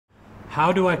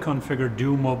How do I configure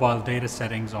Do Mobile Data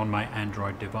settings on my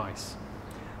Android device?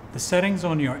 The settings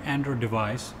on your Android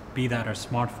device, be that a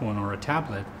smartphone or a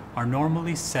tablet, are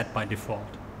normally set by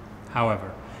default.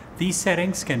 However, these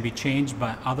settings can be changed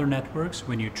by other networks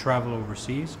when you travel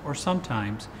overseas, or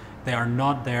sometimes they are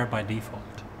not there by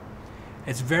default.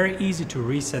 It's very easy to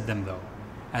reset them though,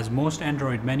 as most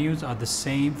Android menus are the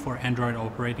same for Android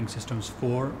operating systems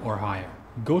 4 or higher.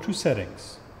 Go to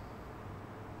Settings,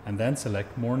 and then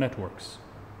select More Networks,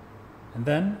 and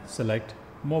then select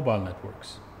Mobile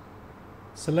Networks.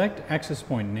 Select access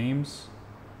point names,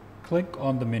 click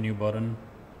on the menu button,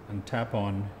 and tap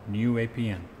on New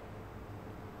APN.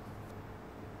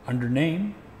 Under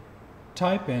Name,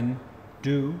 type in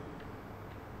do-internet,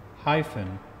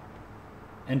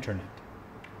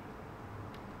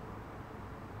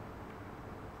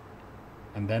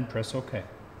 and then press OK.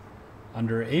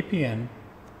 Under APN,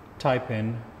 type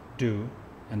in do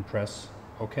and press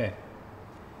OK.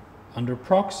 Under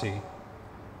Proxy,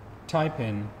 type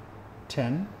in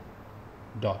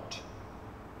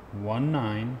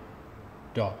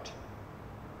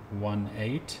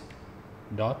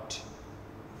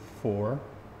 10.19.18.4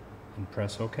 and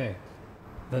press OK.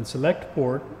 Then select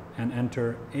port and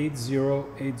enter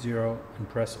 8080 and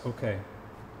press OK.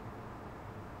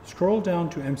 Scroll down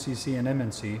to MCC and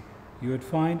MNC. You would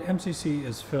find MCC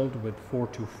is filled with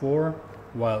 424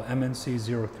 while MNC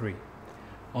 03.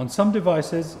 On some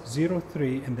devices,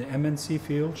 03 in the MNC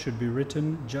field should be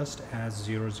written just as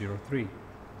 003.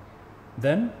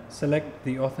 Then select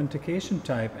the authentication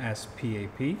type as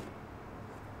PAP,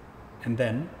 and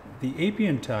then the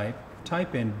APN type,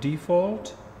 type in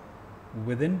default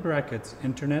within brackets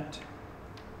internet,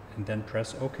 and then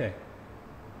press OK.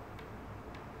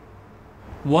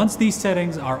 Once these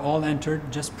settings are all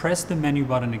entered, just press the menu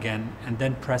button again and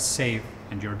then press save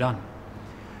and you're done.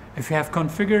 If you have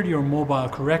configured your mobile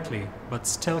correctly but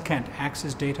still can't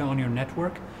access data on your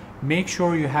network, make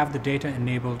sure you have the data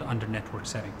enabled under network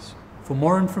settings. For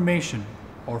more information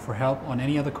or for help on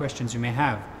any other questions you may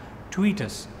have, tweet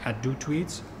us at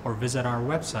DoTweets or visit our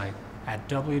website at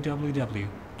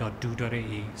www.do.ae/support.